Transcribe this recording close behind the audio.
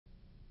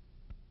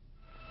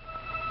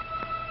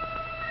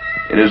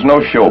It is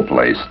no show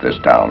place, this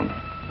town.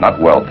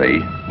 Not wealthy,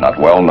 not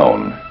well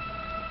known.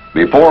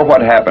 Before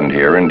what happened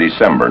here in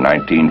December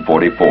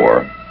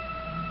 1944,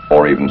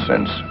 or even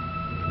since.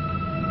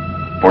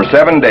 For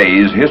 7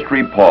 days,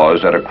 history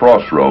paused at a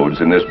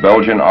crossroads in this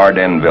Belgian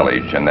Ardennes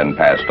village and then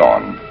passed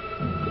on.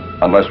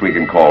 Unless we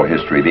can call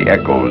history the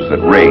echoes that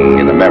ring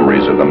in the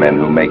memories of the men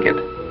who make it,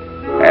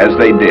 as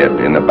they did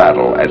in the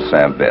battle at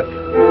Vith.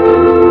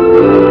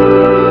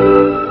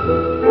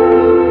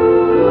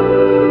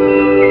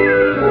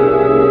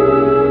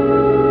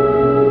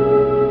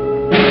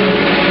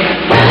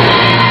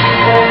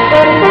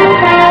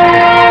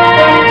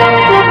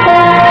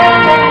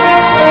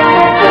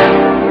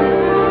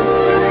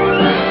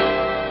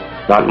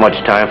 Not much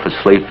time for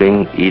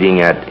sleeping,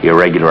 eating at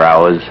irregular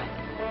hours.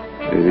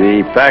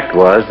 The fact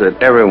was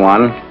that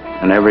everyone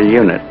and every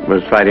unit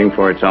was fighting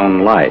for its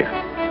own life.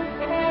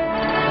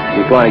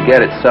 You're going to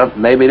get it, sub.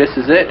 Maybe this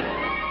is it.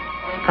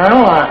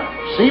 Colonel,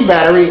 C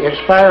battery is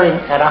firing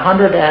at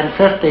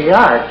 150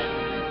 yards.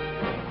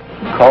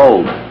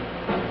 Cold.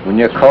 When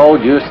you're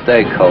cold, you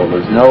stay cold.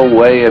 There's no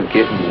way of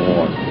getting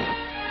warm.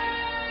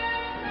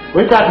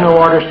 We've got no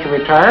orders to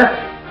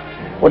retire.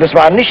 Und es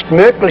war nicht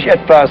möglich,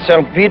 etwa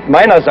St. Vith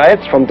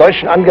meinerseits vom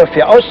deutschen Angriff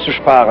hier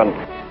auszusparen.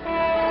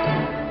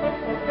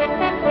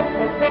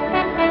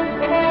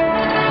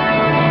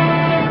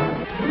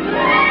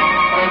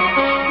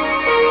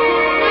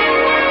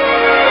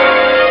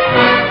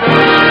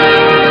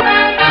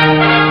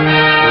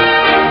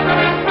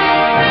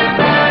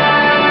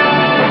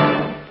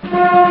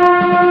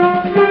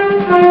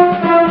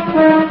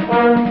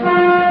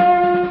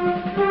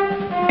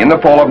 In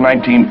the fall of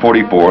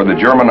 1944, the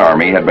German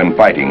army had been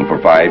fighting for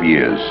 5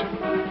 years.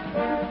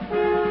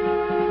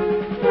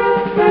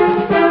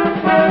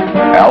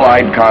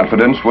 Allied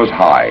confidence was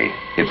high,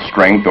 its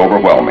strength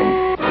overwhelming,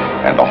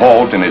 and the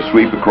halt in its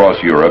sweep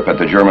across Europe at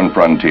the German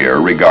frontier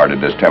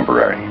regarded as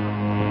temporary.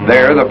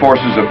 There, the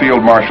forces of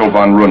Field Marshal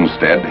von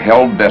Rundstedt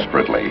held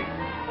desperately,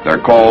 their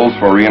calls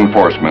for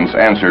reinforcements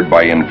answered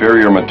by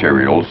inferior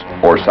materials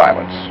or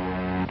silence.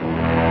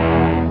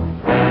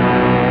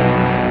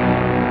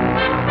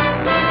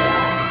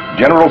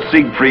 General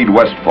Siegfried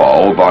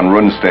Westphal, von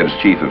Rundstedt's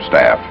chief of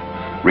staff,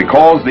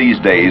 recalls these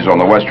days on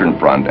the Western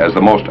Front as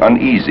the most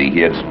uneasy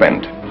he had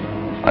spent,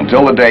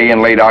 until the day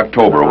in late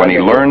October when he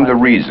learned the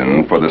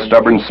reason for the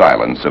stubborn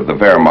silence of the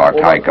Wehrmacht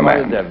High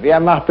Command.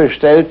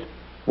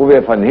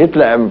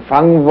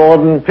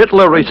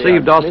 Hitler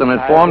received us and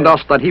informed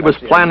us that he was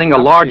planning a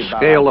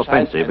large-scale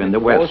offensive in the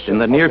West in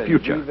the near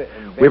future.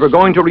 We were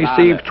going to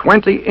receive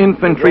 20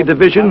 infantry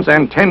divisions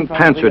and 10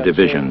 panzer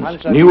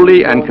divisions,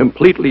 newly and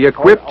completely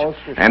equipped,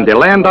 and the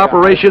land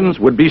operations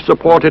would be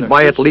supported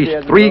by at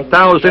least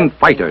 3,000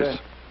 fighters.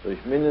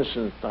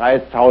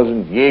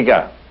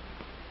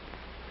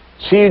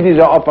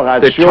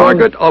 The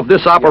target of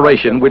this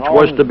operation, which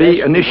was to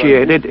be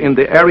initiated in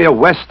the area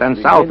west and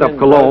south of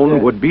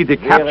Cologne, would be the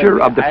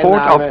capture of the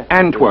fort of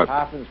Antwerp.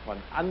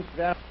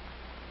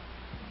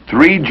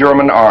 3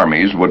 German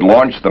armies would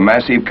launch the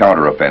massive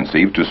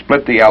counteroffensive to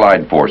split the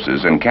Allied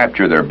forces and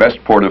capture their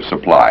best port of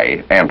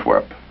supply,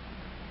 Antwerp.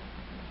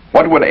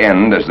 What would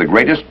end as the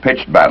greatest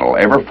pitched battle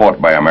ever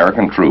fought by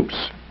American troops,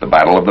 the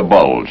Battle of the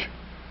Bulge,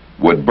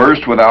 would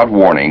burst without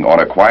warning on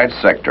a quiet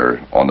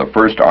sector on the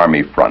First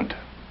Army front.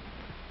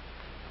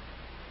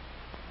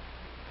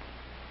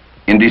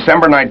 In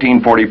December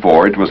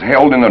 1944, it was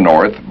held in the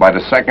north by the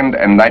 2nd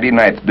and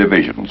 99th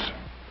Divisions,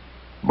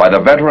 by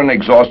the veteran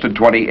exhausted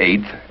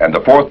 28th and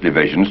the 4th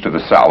Divisions to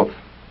the south,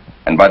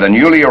 and by the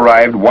newly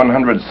arrived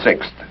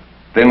 106th,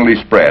 thinly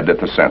spread at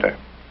the center.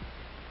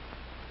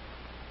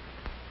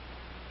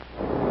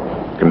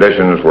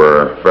 Conditions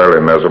were fairly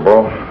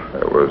miserable.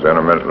 It was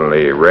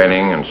intermittently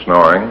raining and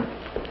snowing.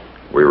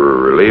 We were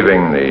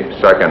relieving the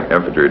 2nd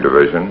Infantry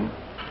Division.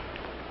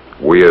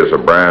 We, as a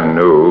brand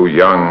new,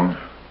 young,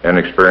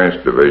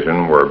 inexperienced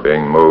division, were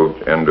being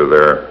moved into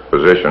their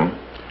position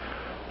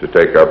to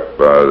take up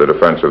the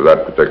defense of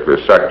that particular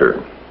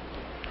sector.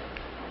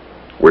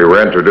 We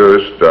were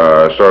introduced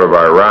sort of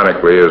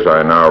ironically, as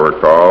I now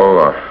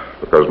recall,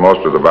 because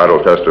most of the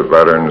battle-tested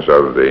veterans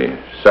of the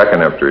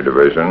 2nd Infantry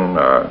Division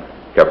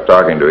kept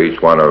talking to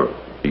each one of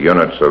the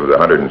units of the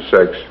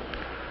 106th,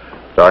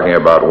 talking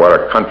about what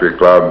a country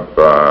club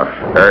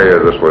area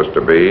this was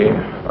to be.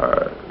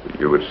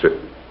 You would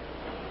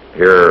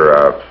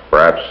hear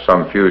perhaps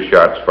some few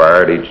shots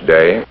fired each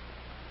day.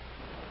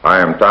 I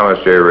am Thomas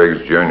J.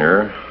 Riggs,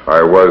 Jr.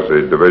 I was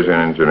the division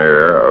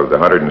engineer of the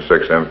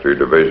 106th Infantry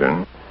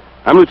Division.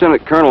 I'm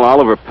Lieutenant Colonel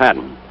Oliver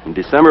Patton. In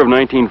December of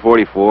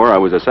 1944, I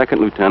was a 2nd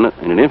lieutenant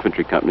in an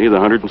infantry company of the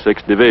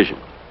 106th Division.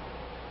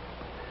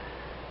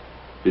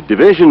 The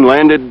division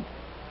landed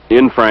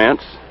in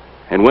France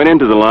and went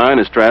into the line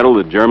and straddled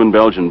the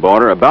German-Belgian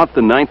border about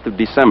the 9th of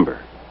December,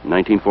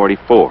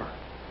 1944.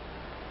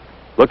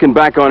 Looking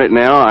back on it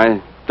now,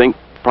 I think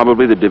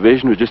probably the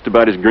division was just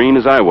about as green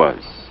as I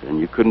was, and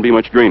you couldn't be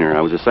much greener.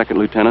 I was a 2nd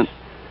lieutenant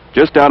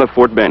just out of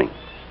Fort Benning.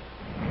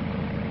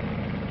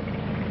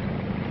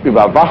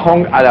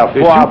 The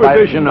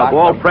supervision of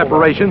all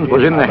preparations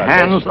was in the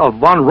hands of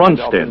von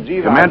Rundstedt,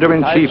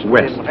 Commander-in-Chief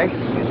West.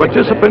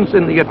 Participants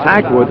in the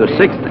attack were the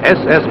 6th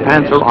SS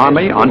Panzer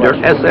Army under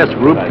SS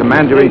Group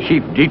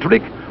Commander-in-Chief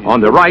Dietrich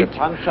on the right,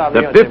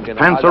 the 5th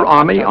Panzer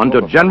Army under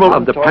General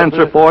of the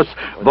Panzer Force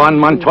von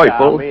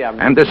Manteuffel,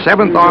 and the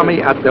 7th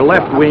Army at the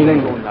left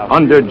wing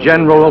under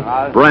General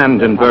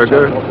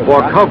Brandenberger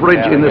for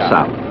coverage in the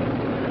south.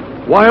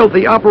 While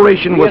the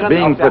operation was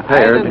being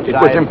prepared, it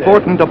was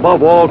important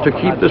above all to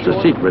keep this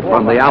a secret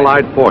from the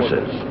Allied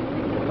forces.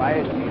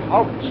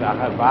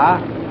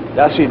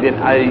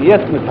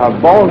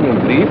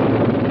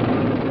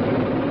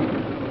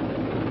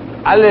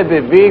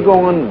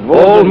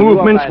 All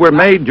movements were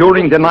made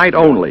during the night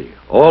only.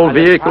 All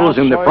vehicles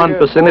in the front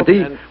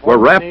vicinity were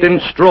wrapped in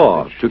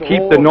straw to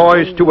keep the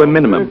noise to a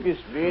minimum.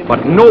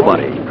 But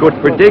nobody could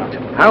predict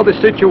how the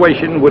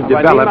situation would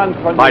develop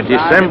by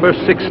December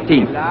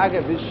 16th.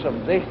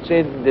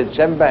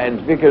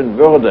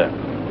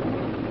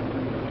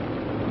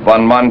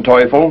 Von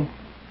Manteuffel,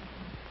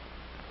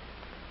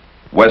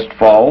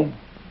 Westphal,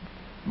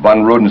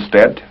 von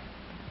Rundstedt,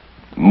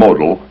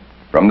 Model.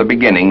 From the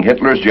beginning,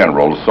 Hitler's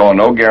generals saw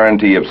no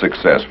guarantee of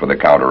success for the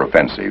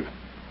counteroffensive.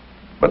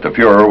 But the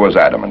Fuhrer was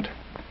adamant.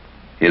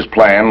 His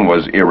plan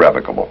was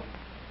irrevocable.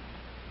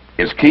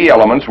 Its key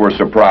elements were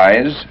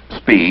surprise,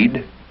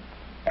 speed,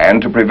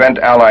 and to prevent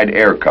Allied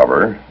air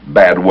cover,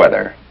 bad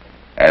weather,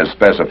 as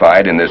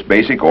specified in this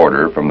basic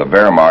order from the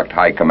Wehrmacht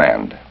High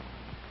Command.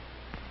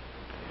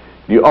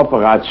 The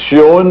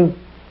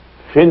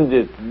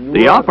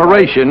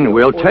operation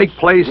will take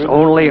place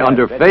only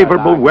under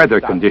favorable weather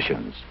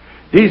conditions.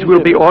 These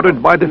will be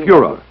ordered by the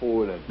Fuhrer.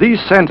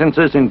 These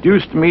sentences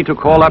induced me to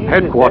call up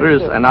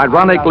headquarters and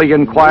ironically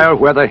inquire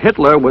whether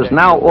Hitler was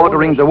now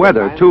ordering the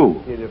weather,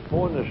 too.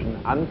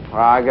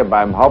 Anfrage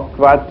beim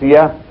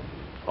Hauptquartier,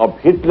 ob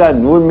Hitler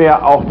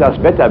nunmehr auch das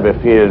Wetter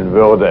befehlen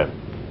würde.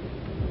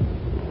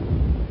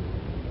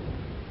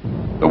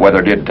 The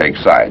weather did take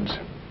sides.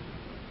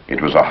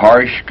 It was a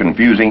harsh,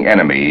 confusing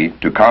enemy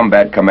to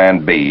Combat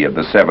Command B of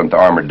the 7th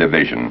Armored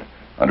Division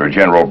under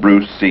General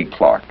Bruce C.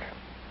 Clark.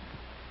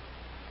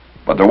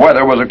 But the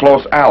weather was a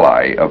close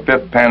ally of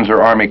 5th Panzer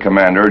Army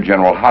Commander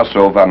General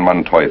Hasso von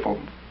Manteuffel.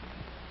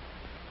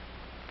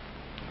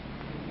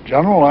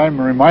 General, I'm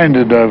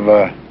reminded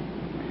of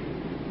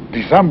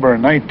December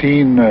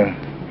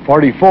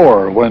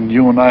 1944 when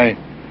you and I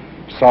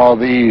saw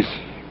these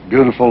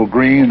beautiful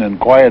green and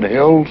quiet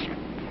hills,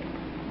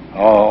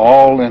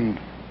 all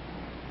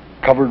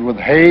covered with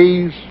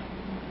haze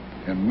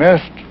and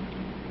mist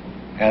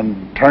and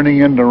turning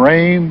into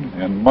rain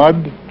and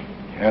mud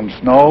and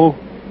snow.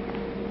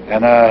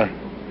 And I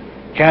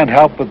can't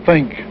help but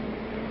think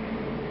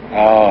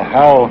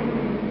how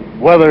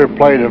weather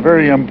played a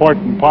very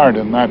important part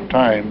in that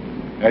time,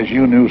 as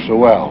you knew so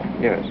well.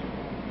 Yes.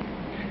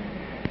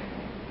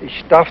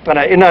 Ich darf daran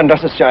erinnern,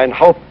 dass es ja ein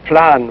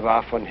Hauptplan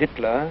war von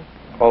Hitler.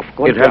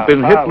 It had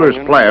been Hitler's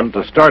plan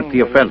to start the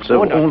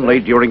offensive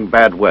only during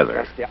bad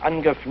weather.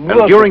 And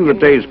during the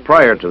days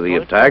prior to the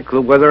attack,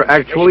 the weather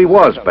actually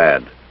was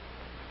bad,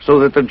 so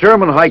that the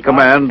German High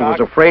Command was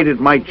afraid it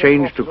might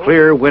change to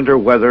clear winter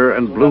weather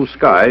and blue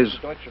skies,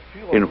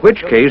 in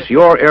which case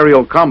your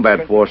aerial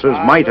combat forces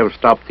might have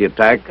stopped the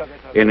attack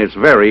in its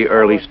very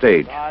early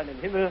stage.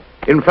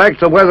 In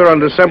fact, the weather on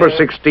December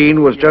 16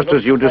 was just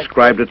as you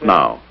described it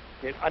now.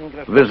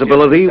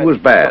 Visibility was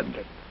bad.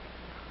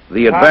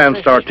 The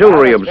advanced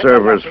artillery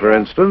observers, for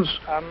instance,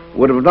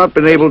 would have not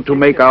been able to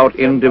make out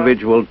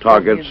individual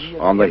targets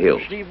on the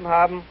hills.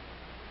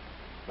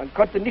 Man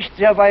konnte nicht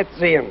sehr weit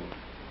sehen.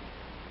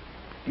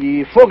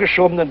 Die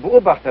vorgeschobenen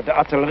Beobachter der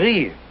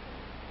Artillerie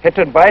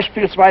hätten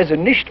beispielsweise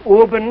nicht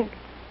oben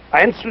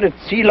einzelne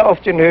Ziele auf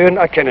den Höhen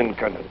erkennen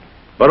können.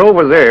 But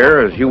over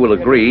there, as you will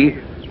agree,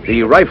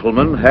 the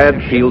riflemen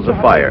had fields of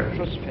fire.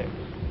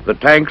 The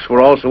tanks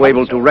were also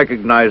able to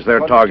recognize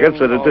their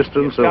targets at a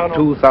distance of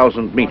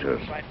 2,000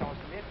 meters.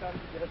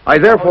 I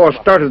therefore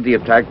started the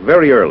attack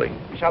very early,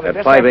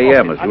 at 5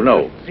 a.m., as you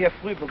know,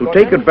 to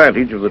take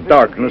advantage of the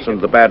darkness and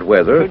the bad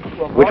weather,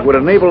 which would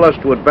enable us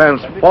to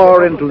advance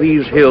far into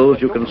these hills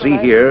you can see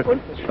here,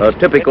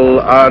 typical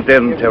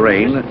Ardennes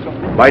terrain,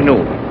 by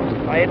noon.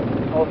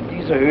 Auf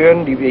diese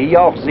Höhen, die wir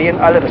hier auch sehen,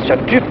 alle, das ist ja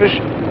typisch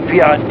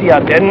für die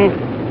Ardennen,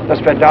 dass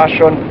wir da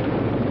schon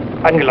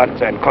angelangt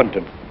sein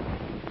konnten.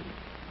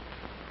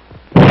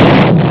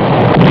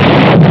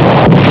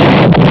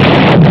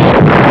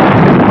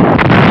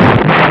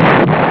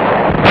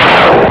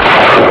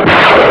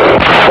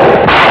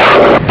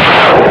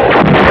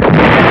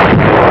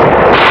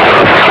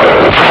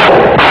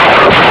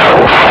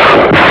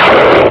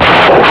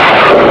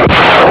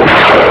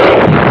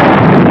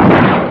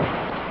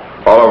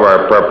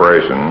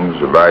 Preparations,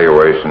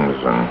 evaluations,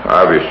 and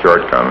obvious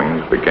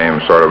shortcomings became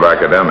sort of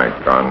academic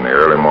on the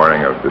early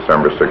morning of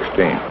December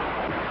 16th.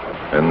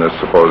 In this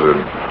supposed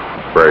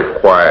very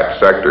quiet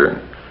sector,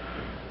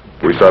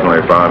 we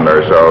suddenly found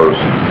ourselves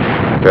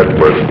hit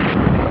with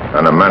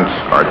an immense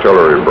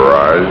artillery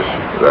barrage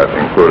that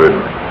included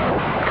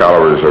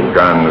calibers of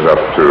guns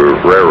up to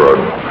railroad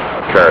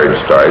carriage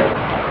type,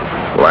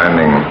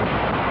 landing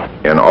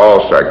in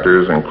all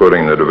sectors,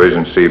 including the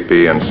Division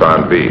CP and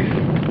Vith.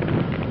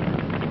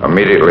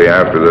 Immediately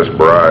after this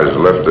barrage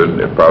lifted,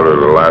 it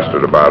probably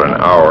lasted about an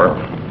hour,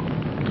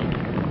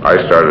 I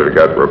started to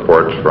get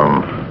reports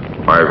from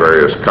my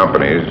various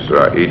companies,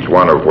 each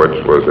one of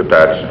which was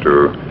attached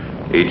to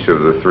each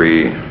of the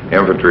 3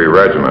 infantry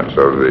regiments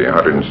of the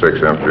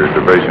 106th Infantry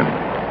Division.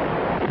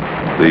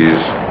 These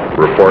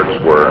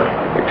reports were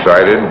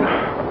excited.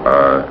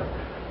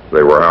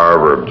 They were,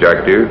 however,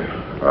 objective.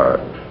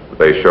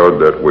 They showed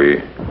that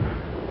we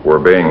were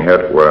being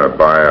hit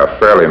by a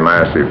fairly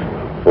massive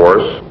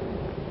force.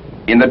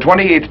 In the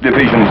 28th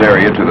Division's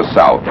area to the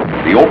south,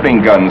 the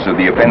opening guns of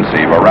the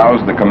offensive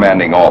aroused the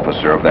commanding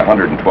officer of the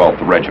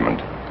 112th Regiment,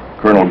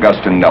 Colonel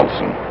Guston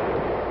Nelson.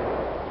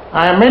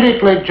 I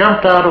immediately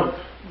jumped out of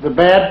the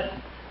bed,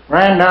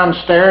 ran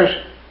downstairs,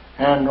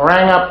 and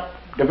rang up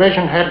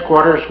Division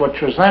Headquarters, which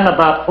was then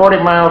about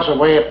 40 miles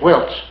away at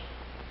Wiltz.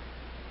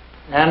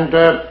 And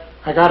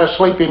I got a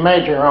sleepy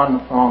major on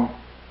the phone.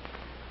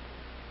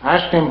 I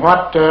asked him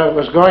what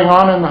was going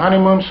on in the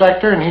honeymoon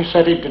sector, and he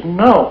said he didn't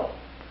know.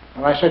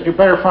 And I said, you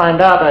better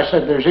find out. I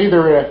said, there's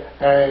either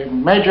a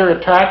major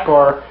attack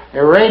or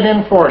a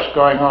raid-in force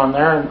going on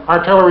there, and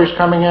artillery's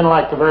coming in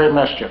like the very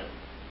mischief.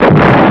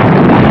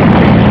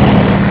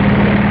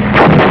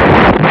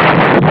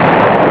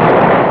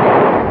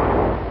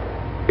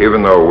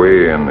 Even though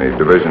we in the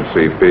Division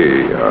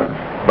CP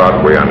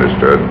thought we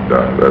understood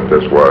that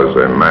this was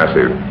a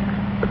massive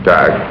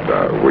attack,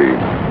 we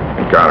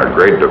encountered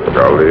great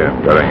difficulty in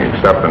getting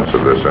acceptance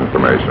of this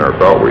information, or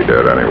felt we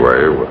did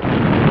anyway,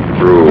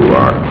 through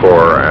our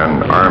Corps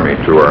and Army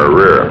to our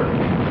rear.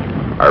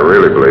 I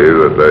really believe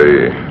that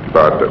they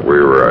thought that we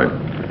were a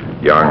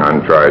young,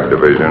 untried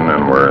division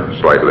and were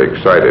slightly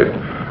excited.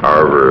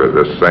 However,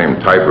 this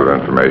same type of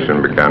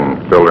information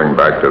began filtering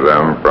back to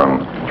them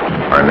from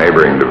our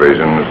neighboring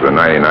divisions, the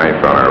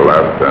 99th on our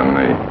left and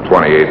the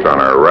 28th on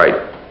our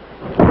right.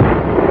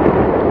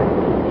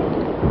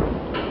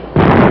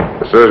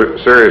 The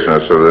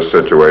seriousness of this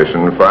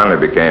situation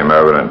finally became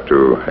evident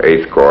to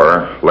 8th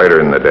Corps later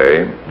in the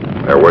day,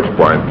 at which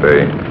point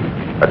they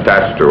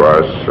attached to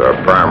us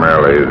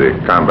primarily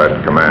the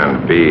Combat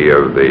Command B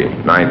of the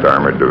 9th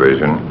Armored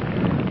Division.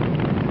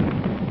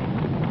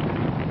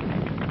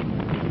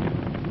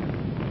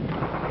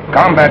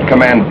 Combat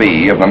Command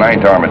B of the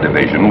 9th Armored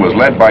Division was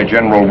led by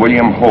General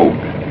William Hogue,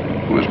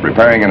 who was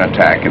preparing an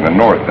attack in the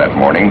north that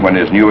morning when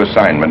his new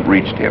assignment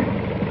reached him.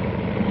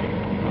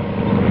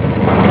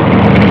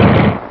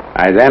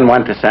 I then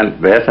went to St.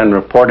 Vith and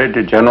reported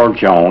to General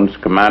Jones,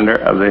 commander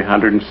of the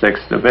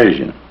 106th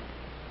Division.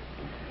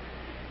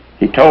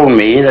 He told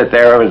me that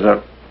there was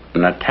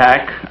an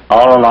attack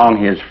all along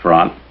his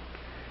front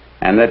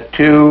and that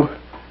 2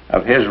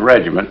 of his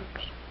regiments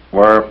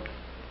were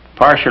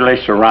partially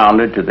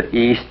surrounded to the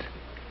east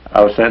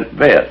of St.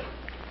 Vith.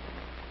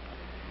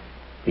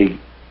 He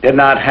did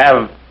not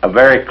have a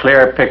very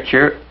clear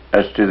picture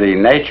as to the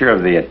nature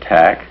of the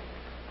attack,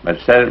 but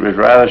said it was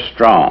rather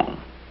strong.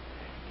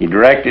 He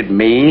directed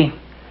me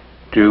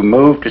to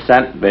move to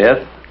St.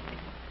 Vith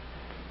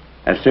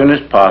as soon as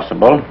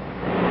possible.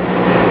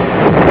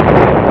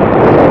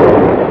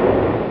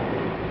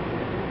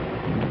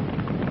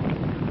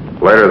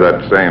 Later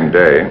that same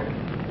day,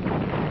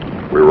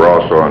 we were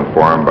also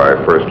informed by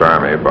 1st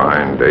Army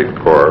behind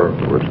 8th Corps,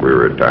 to which we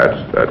were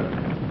attached, that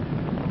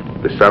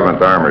the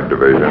 7th Armored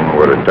Division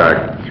would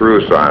attack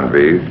through St.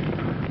 Vith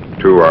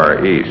to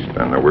our east,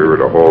 and that we were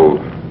to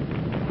hold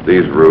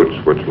these routes,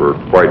 which were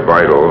quite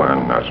vital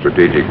and a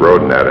strategic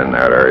road net in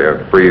that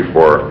area, free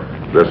for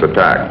this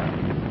attack.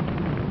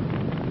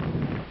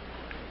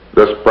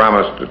 This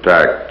promised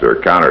attack or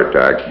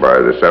counterattack by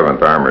the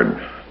 7th Armored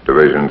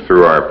Division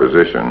through our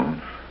position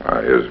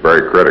is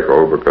very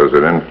critical because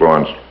it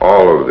influenced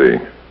all of the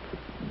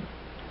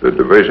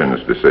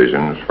division's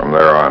decisions from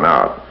there on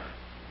out.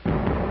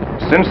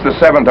 Since the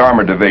 7th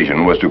Armored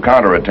Division was to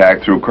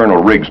counterattack through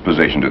Colonel Riggs'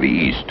 position to the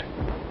east,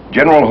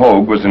 General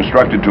Hogue was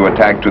instructed to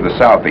attack to the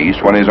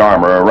southeast when his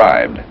armor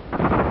arrived.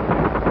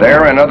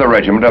 There, another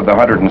regiment of the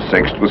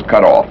 106th was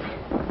cut off.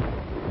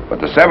 But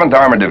the 7th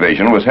Armored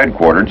Division was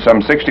headquartered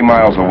some 60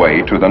 miles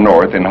away to the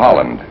north in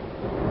Holland.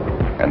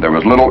 And there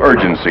was little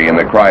urgency in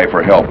the cry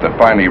for help that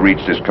finally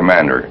reached his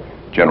commander,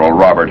 General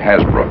Robert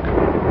Hasbrook.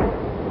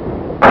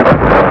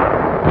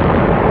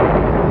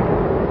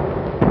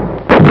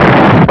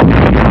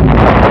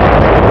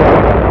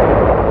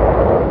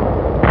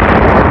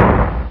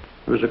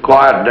 It was a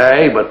quiet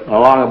day, but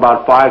along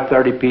about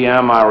 5:30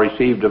 p.m. I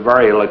received a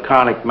very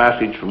laconic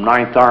message from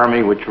 9th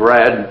Army which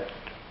read,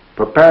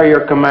 "Prepare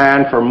your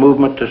command for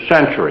movement to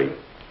Century."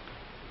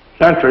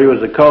 Century was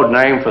the code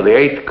name for the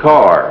 8th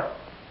Corps.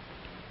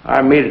 I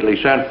immediately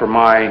sent for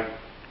my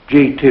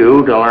G2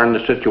 to learn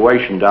the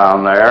situation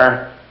down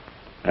there,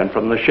 and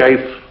from the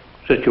SHAFE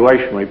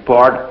situation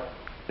report,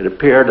 it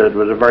appeared that it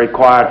was a very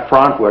quiet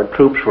front where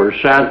troops were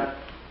sent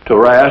to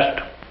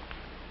rest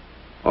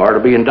or to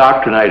be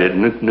indoctrinated,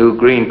 new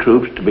green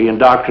troops to be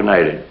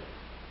indoctrinated.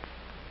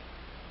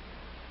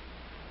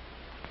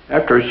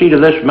 After receipt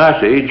of this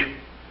message,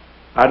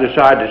 I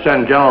decided to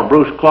send General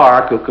Bruce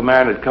Clark, who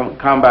commanded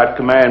Combat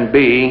Command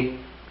B,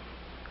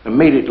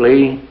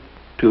 immediately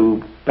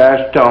to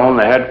Bastogne,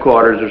 the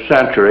headquarters of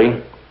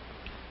Century,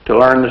 to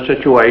learn the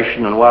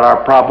situation and what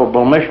our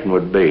probable mission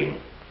would be.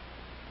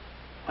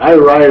 I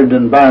arrived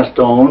in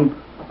Bastogne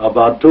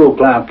about 2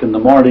 o'clock in the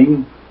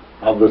morning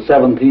of the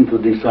 17th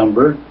of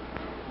December,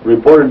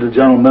 reported to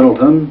General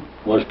Middleton,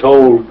 was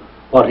told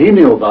what he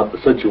knew about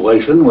the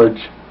situation, which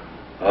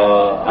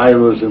I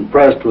was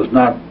impressed was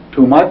not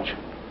too much.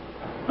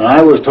 And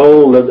I was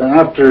told that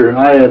after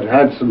I had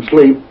had some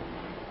sleep,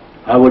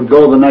 I would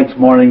go the next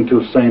morning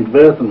to St.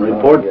 Vith and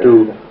report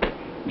to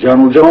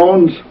General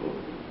Jones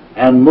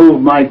and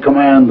move my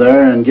command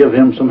there and give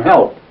him some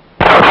help.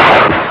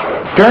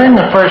 During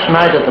the first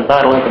night of the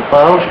Battle of the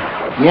Bulge,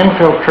 the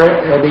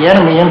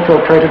enemy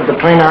infiltrated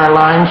between our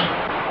lines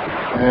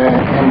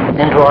and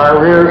into our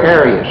rear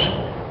areas.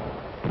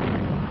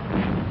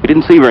 We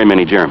didn't see very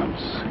many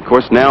Germans. Of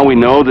course, now we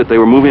know that they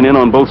were moving in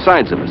on both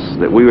sides of us,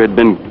 that we had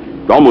been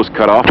almost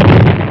cut off. Since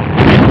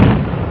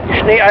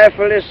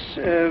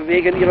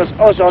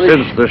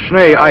the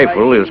Schnee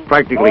Eifel is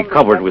practically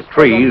covered with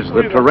trees,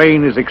 the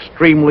terrain is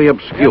extremely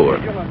obscure.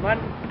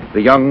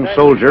 The young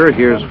soldier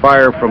hears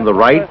fire from the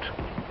right,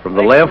 from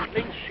the left,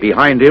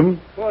 behind him,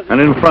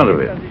 and in front of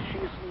him.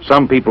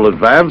 Some people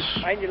advance,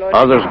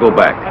 others go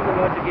back.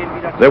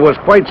 There was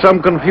quite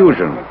some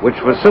confusion, which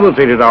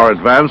facilitated our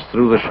advance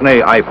through the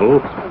Schnee Eifel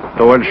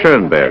toward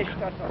Schönberg.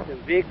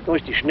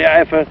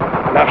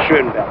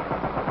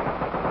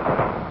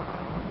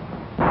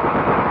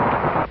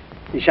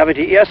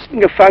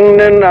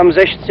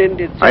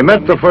 I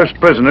met the first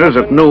prisoners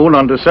at noon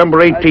on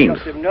December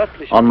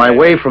 18th, on my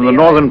way from the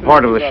northern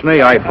part of the Schnee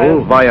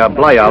Eifel via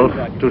Bleialf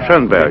to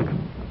Schönberg.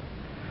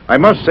 I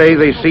must say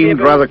they seemed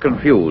rather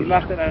confused.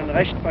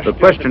 The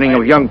questioning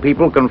of young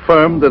people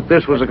confirmed that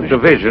this was a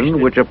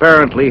division which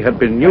apparently had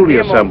been newly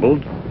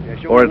assembled,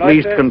 or at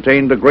least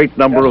contained a great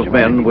number of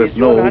men with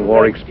no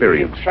war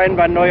experience.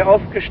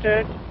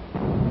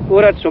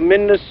 Oder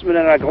zumindest mit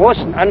einer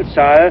großen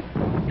Anzahl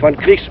von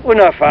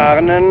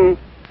kriegsunerfahrenen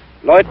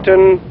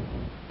Leuten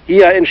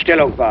hier in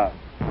Stellung war.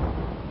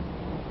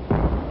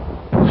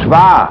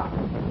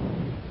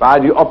 The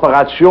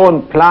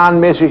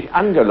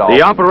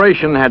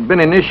operation had been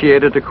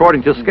initiated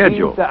according to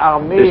schedule. The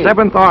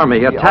 7th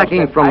Army,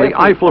 attacking from the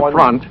Eifel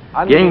front,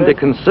 gained a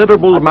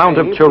considerable amount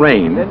of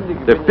terrain.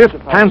 The 5th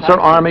Panzer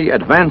Army,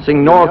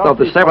 advancing north of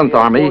the 7th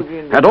Army,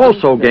 had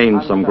also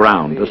gained some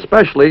ground,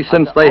 especially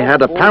since they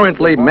had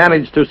apparently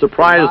managed to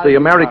surprise the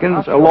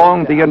Americans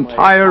along the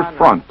entire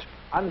front.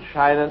 On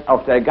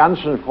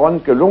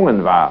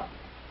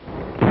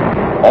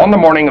the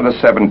morning of the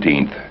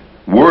 17th,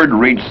 word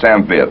reached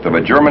St. Vith of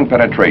a German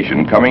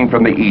penetration coming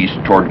from the east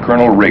toward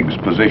Colonel Riggs'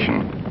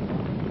 position.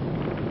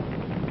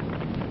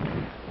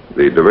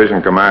 The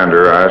division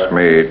commander asked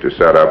me to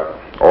set up,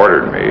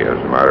 ordered me, as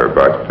a matter of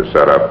fact, to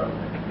set up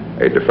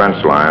a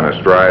defense line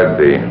astride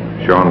the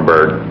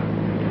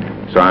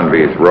Schönberg-St.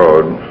 Vith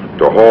road,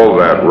 to hold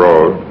that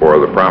road for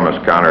the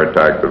promised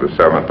counterattack of the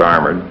 7th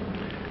Armored,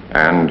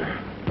 and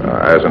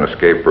as an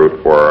escape route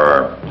for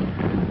our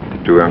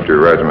 2 infantry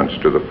regiments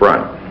to the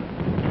front.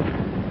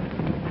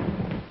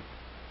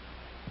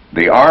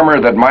 The armor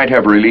that might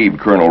have relieved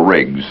Colonel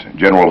Riggs,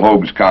 General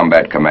Hogue's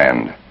combat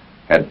command,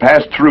 had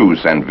passed through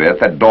St.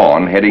 Vith at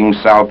dawn, heading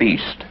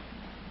southeast,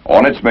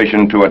 on its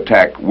mission to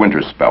attack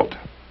Winterspelt.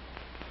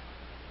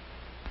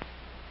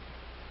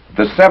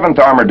 The 7th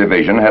Armored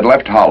Division had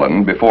left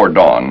Holland before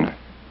dawn,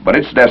 but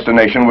its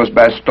destination was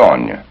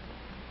Bastogne.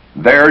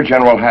 There,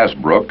 General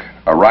Hasbrouck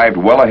arrived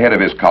well ahead of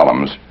his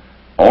columns,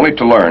 only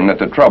to learn that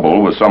the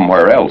trouble was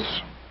somewhere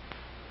else.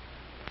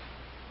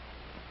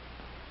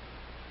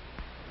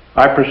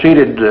 I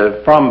proceeded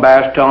from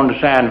Bastogne to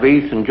St.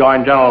 Vith and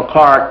joined General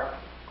Clark,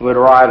 who had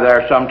arrived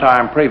there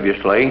sometime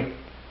previously,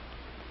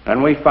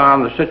 and we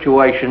found the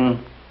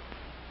situation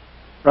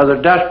rather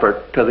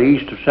desperate to the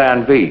east of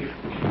St. Vith.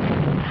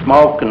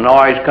 Smoke and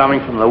noise coming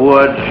from the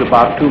woods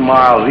about 2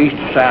 miles east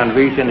of St.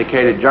 Vith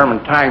indicated German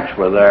tanks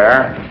were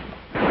there,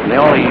 and the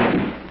only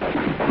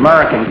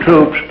American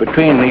troops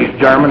between these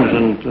Germans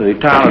and the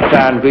town of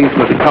St. Vith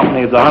was a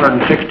company of the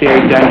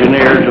 168th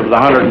Engineers of the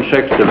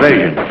 106th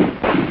Division.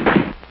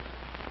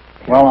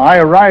 Well, I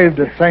arrived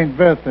at St.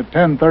 Vith at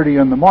 10:30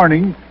 in the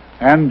morning,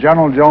 and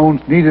General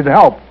Jones needed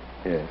help.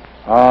 Yes.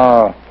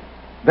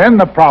 Then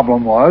the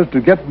problem was to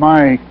get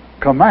my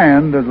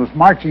command that was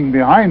marching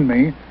behind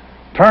me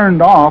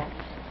turned off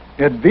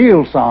at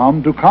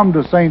Vielsalm to come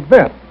to St.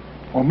 Vith.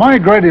 Well, my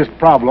greatest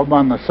problem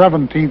on the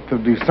 17th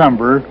of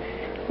December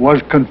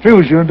was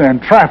confusion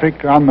and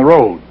traffic on the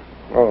road.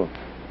 Oh.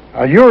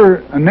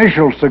 Your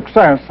initial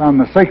success on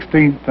the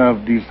 16th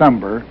of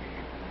December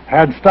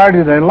had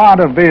started a lot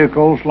of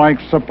vehicles, like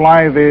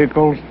supply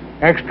vehicles,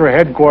 extra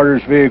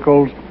headquarters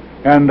vehicles,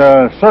 and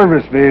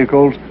service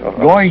vehicles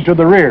going to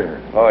the rear.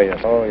 Oh,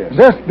 yes. Oh, yes.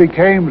 This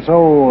became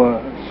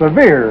so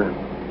severe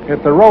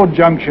at the road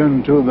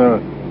junction to the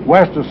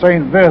west of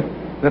St. Vith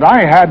that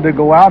I had to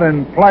go out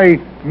and play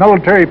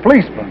military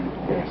policeman.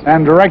 Yes.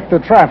 and direct the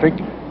traffic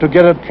to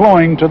get it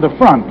flowing to the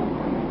front.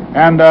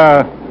 And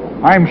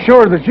I'm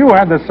sure that you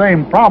had the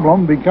same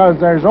problem, because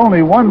there's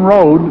only one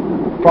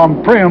road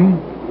from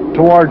Prim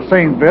towards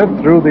St. Vith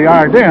through the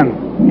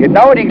Ardennes.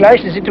 Genau die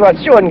gleiche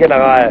Situation,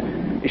 General.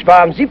 Ich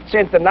war am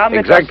 17. Nachmittag.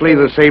 Exactly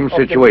the same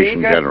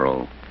situation,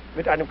 General.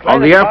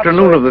 On the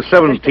afternoon of the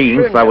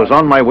 17th, I was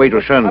on my way to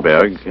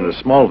Schönberg in a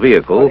small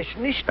vehicle,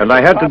 and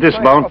I had to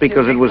dismount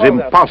because it was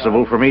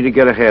impossible for me to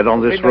get ahead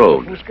on this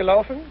road.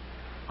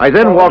 I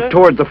then walked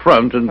toward the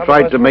front and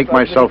tried to make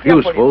myself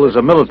useful as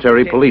a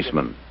military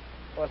policeman.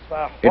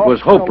 It was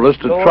hopeless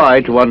to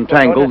try to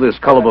untangle this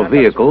column of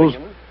vehicles,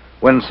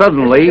 when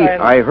suddenly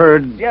I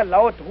heard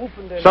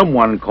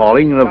someone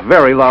calling in a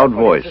very loud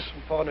voice.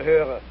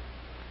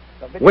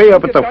 Way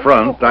up at the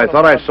front, I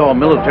thought I saw a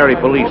military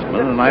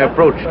policeman, and I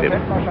approached him.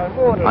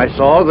 I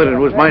saw that it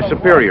was my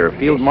superior,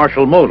 Field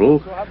Marshal Model,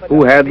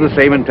 who had the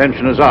same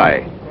intention as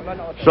I.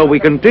 So we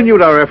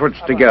continued our efforts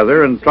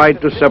together and tried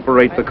to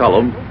separate the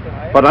column,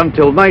 but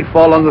until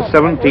nightfall on the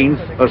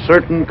 17th, a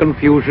certain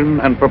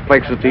confusion and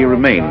perplexity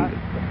remained,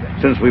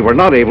 since we were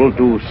not able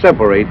to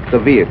separate the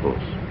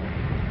vehicles.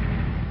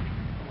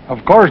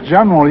 Of course,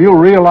 General, you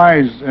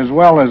realize as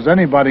well as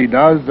anybody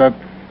does that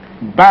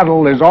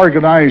battle is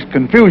organized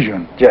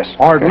confusion. Yes.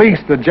 Or at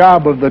least the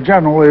job of the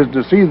general is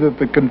to see that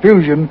the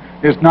confusion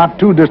is not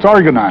too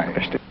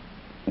disorganized.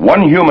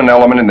 One human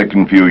element in the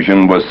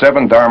confusion was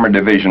 7th Armored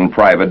Division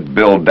Private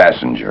Bill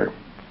Dassinger.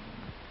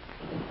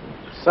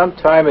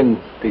 Sometime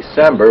in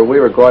December, we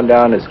were going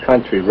down this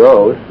country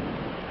road,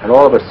 and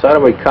all of a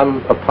sudden we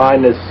come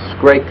upon this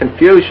great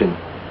confusion.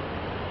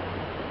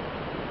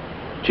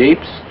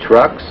 Jeeps,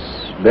 trucks,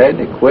 men,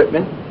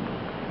 equipment,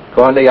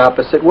 going the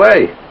opposite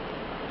way.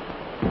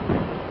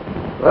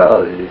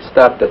 Well, you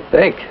stop to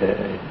think,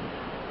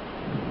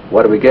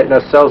 what are we getting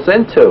ourselves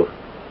into?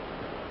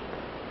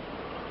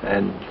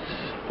 And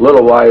a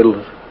little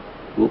while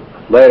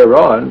later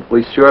on,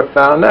 we sure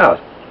found out.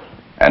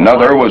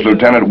 Another was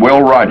Lieutenant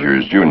Will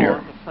Rogers,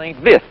 Jr. St.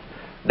 Vith,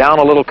 down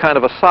a little kind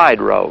of a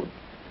side road.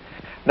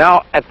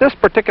 Now, at this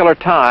particular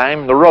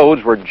time, the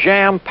roads were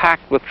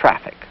jam-packed with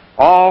traffic.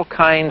 All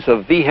kinds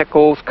of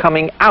vehicles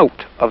coming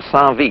out of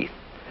St. Vith.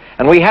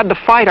 And we had to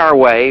fight our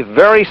way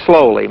very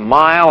slowly,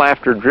 mile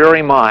after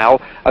dreary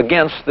mile,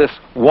 against this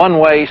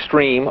one-way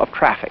stream of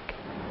traffic.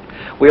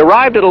 We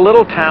arrived at a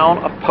little town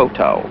of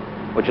Poteau,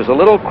 which is a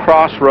little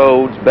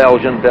crossroads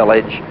Belgian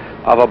village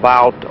of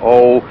about,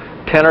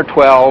 10 or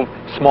 12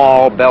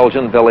 small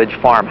Belgian village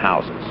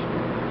farmhouses.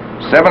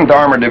 7th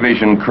Armored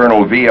Division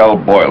Colonel V.L.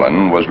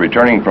 Boylan was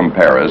returning from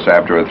Paris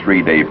after a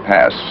 3-day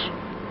pass.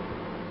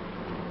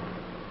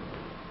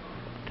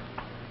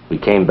 We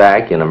came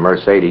back in a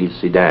Mercedes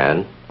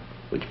sedan,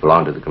 which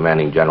belonged to the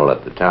commanding general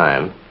at the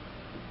time.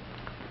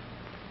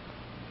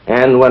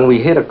 And when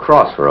we hit a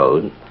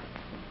crossroad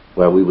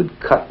where we would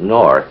cut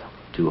north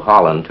to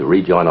Holland to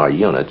rejoin our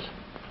units,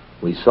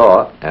 we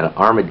saw an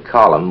armored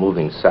column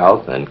moving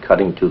south and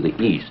cutting to the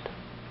east.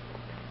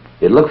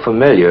 It looked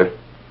familiar,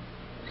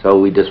 so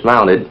we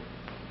dismounted,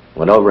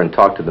 went over and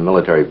talked to the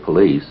military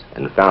police,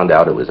 and found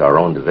out it was our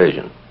own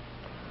division.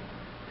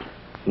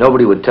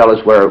 Nobody would tell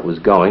us where it was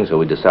going, so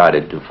we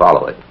decided to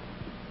follow it.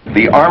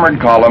 The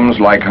armored columns,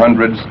 like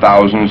hundreds,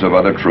 thousands of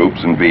other troops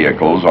and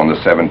vehicles on the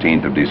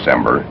 17th of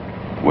December,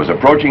 was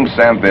approaching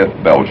St. Vith,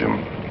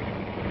 Belgium.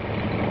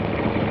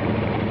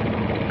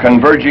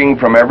 Converging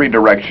from every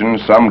direction,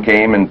 some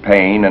came in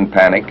pain and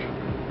panic,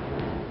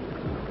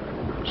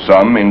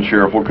 some in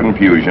cheerful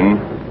confusion,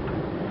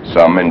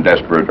 some in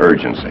desperate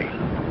urgency.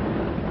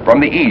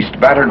 From the east,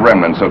 battered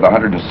remnants of the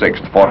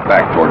 106th fought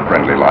back toward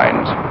friendly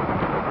lines.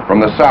 From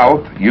the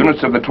south,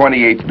 units of the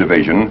 28th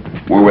Division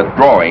were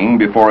withdrawing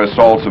before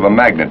assaults of a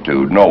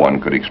magnitude no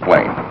one could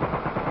explain.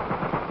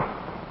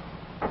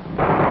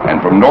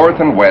 And from north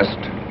and west,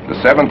 the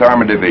 7th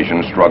Armored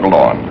Division struggled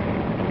on.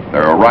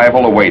 Their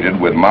arrival awaited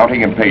with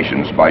mounting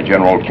impatience by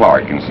General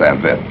Clark in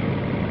St. Vith.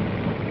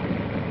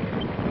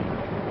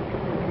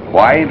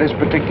 Why this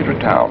particular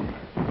town?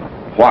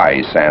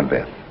 Why St.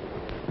 Vith?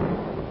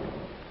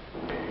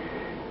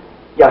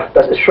 Ja,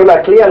 das ist schon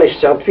erklärlich.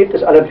 St. Vith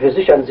ist an und für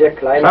sich ein sehr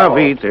kleiner St.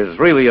 Vith is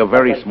really a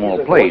very small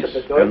place,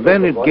 and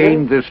then it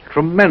gained this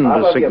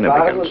tremendous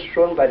significance.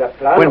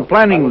 When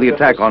planning the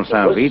attack on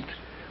St. Vith,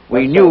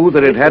 we knew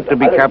that it had to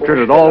be captured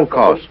at all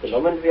costs,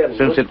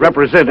 since it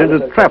represented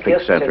a traffic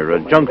center, a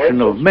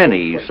junction of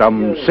many,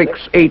 some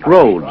 6-8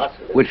 roads,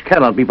 which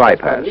cannot be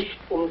bypassed.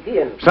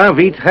 St.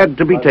 Vith had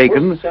to be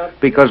taken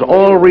because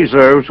all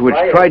reserves which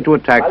tried to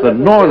attack the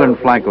northern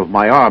flank of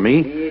my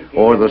army,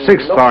 or the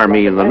 6th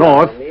Army in the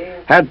north,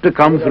 had to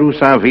come through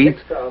St. Vith,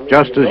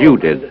 just as you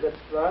did.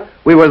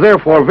 We were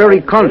therefore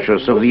very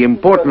conscious of the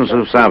importance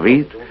of St.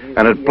 Vith,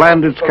 and had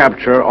planned its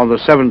capture on the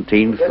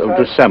 17th of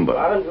December.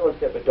 Waren wir uns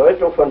der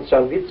Bedeutung von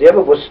St. Vith sehr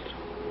bewusst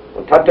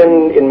und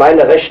hatten in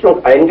meine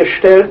Rechnung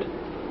eingestellt,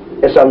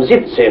 es am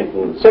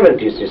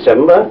 17th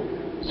December,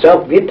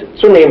 St. Vith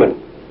zu nehmen.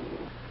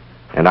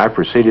 And I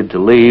proceeded to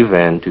leave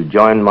and to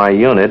join my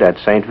unit at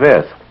St.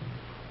 Vith.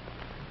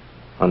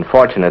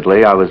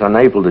 Unfortunately, I was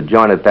unable to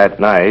join it that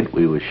night.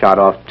 We were shot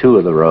off 2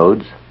 of the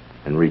roads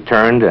and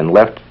returned and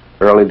left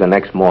early the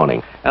next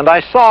morning. And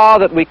I saw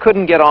that we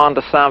couldn't get on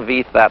to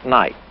Vith that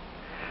night.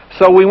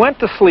 So we went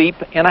to sleep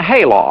in a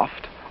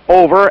hayloft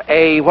over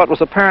what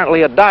was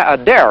apparently a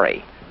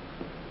dairy.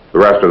 The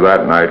rest of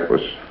that night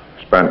was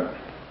spent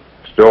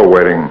still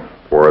waiting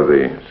for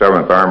the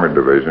 7th Armored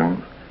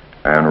Division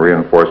and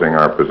reinforcing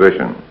our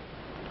position.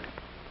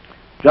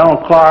 General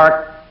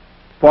Clark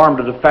formed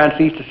a defense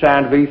east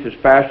of Vith as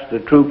fast as the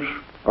troops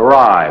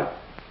arrived.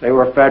 They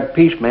were fed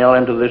piecemeal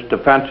into this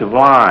defensive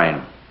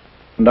line.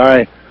 And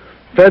I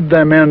fed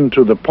them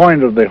into the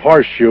point of the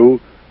horseshoe,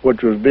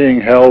 which was being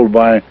held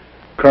by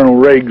Colonel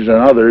Riggs and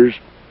others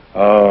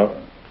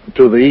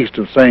to the east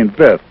of St.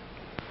 Vith.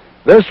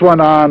 This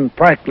went on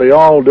practically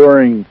all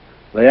during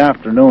the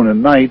afternoon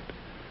and night,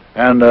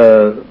 and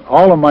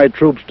all of my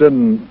troops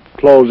didn't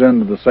close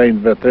into the St.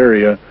 Vith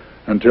area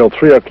until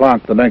 3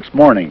 o'clock the next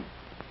morning.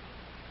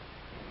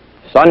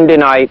 Sunday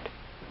night,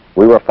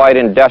 we were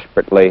fighting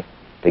desperately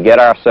to get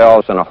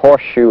ourselves in a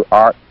horseshoe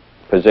arc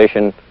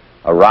position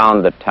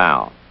around the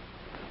town.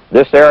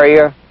 This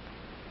area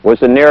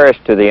was the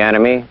nearest to the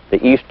enemy,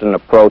 the eastern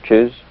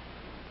approaches,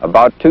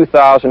 about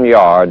 2,000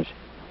 yards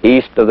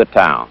east of the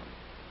town.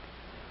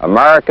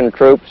 American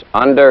troops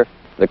under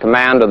the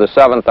command of the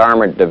 7th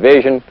Armored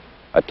Division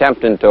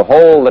attempting to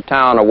hold the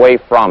town away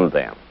from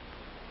them.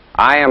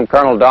 I am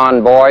Colonel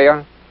Don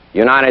Boyer,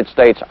 United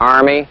States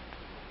Army,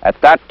 at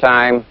that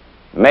time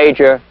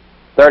Major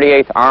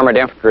 38th Armored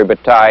Infantry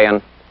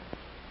Battalion,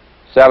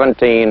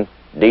 17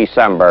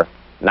 December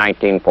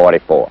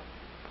 1944.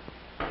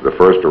 The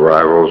first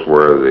arrivals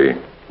were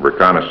the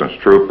reconnaissance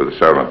troop of the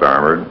 7th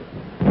Armored,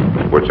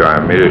 which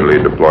I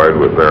immediately deployed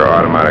with their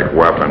automatic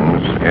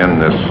weapons in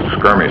this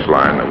skirmish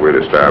line that we'd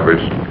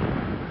established,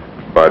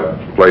 but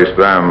placed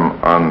them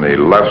on the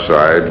left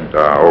side,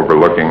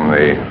 overlooking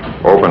the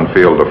open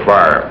field of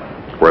fire,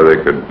 where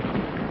they could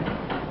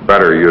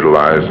better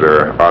utilize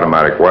their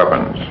automatic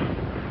weapons.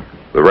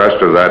 The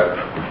rest of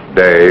that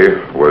day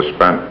was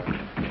spent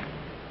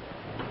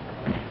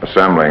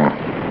assembling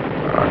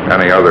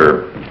any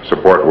other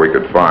support we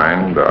could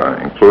find.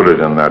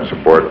 Included in that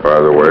support,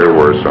 by the way,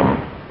 were some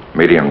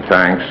medium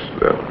tanks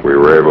that we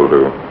were able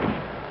to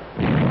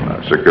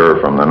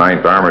secure from the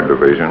 9th Armored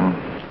Division.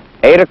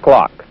 8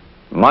 o'clock,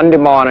 Monday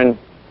morning,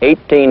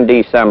 18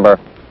 December,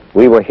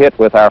 we were hit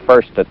with our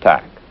first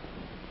attack.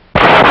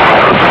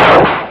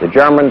 The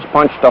Germans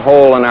punched a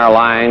hole in our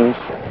lines.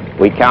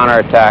 We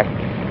counterattacked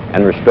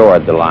and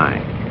restored the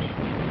lines.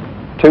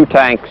 2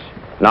 tanks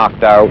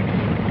knocked out,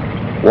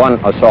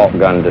 1 assault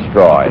gun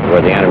destroyed, were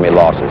the enemy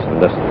losses in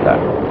this attack.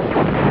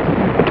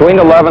 Between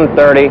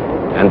 11:30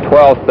 and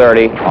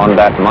 12:30 on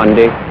that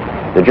Monday,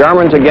 the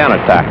Germans again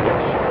attacked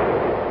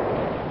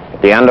us.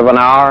 At the end of an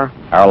hour,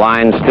 our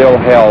lines still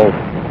held,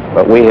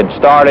 but we had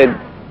started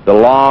the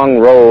long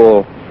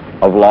roll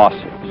of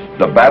losses.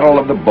 The Battle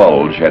of the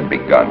Bulge had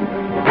begun.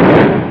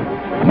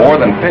 More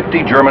than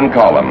 50 German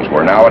columns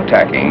were now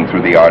attacking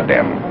through the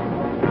Ardennes.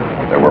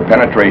 There were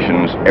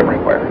penetrations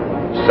everywhere.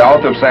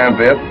 South of St.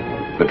 Vith,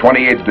 the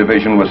 28th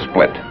Division was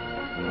split.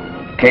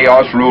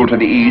 Chaos ruled to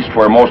the east,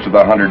 where most of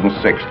the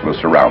 106th was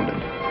surrounded.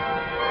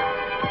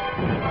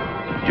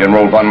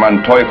 General von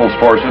Manteuffel's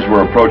forces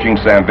were approaching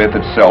St. Vith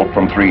itself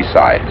from 3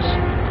 sides.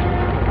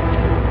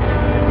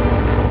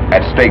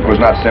 At stake was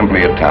not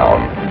simply a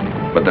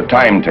town, but the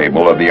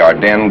timetable of the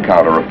Ardennes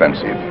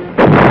counteroffensive.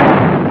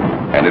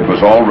 And it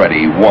was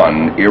already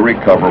 1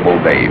 irrecoverable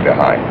day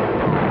behind.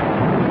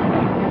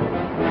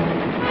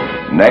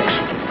 Next,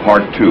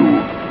 part 2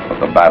 of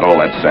the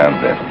battle at St.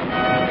 Vith.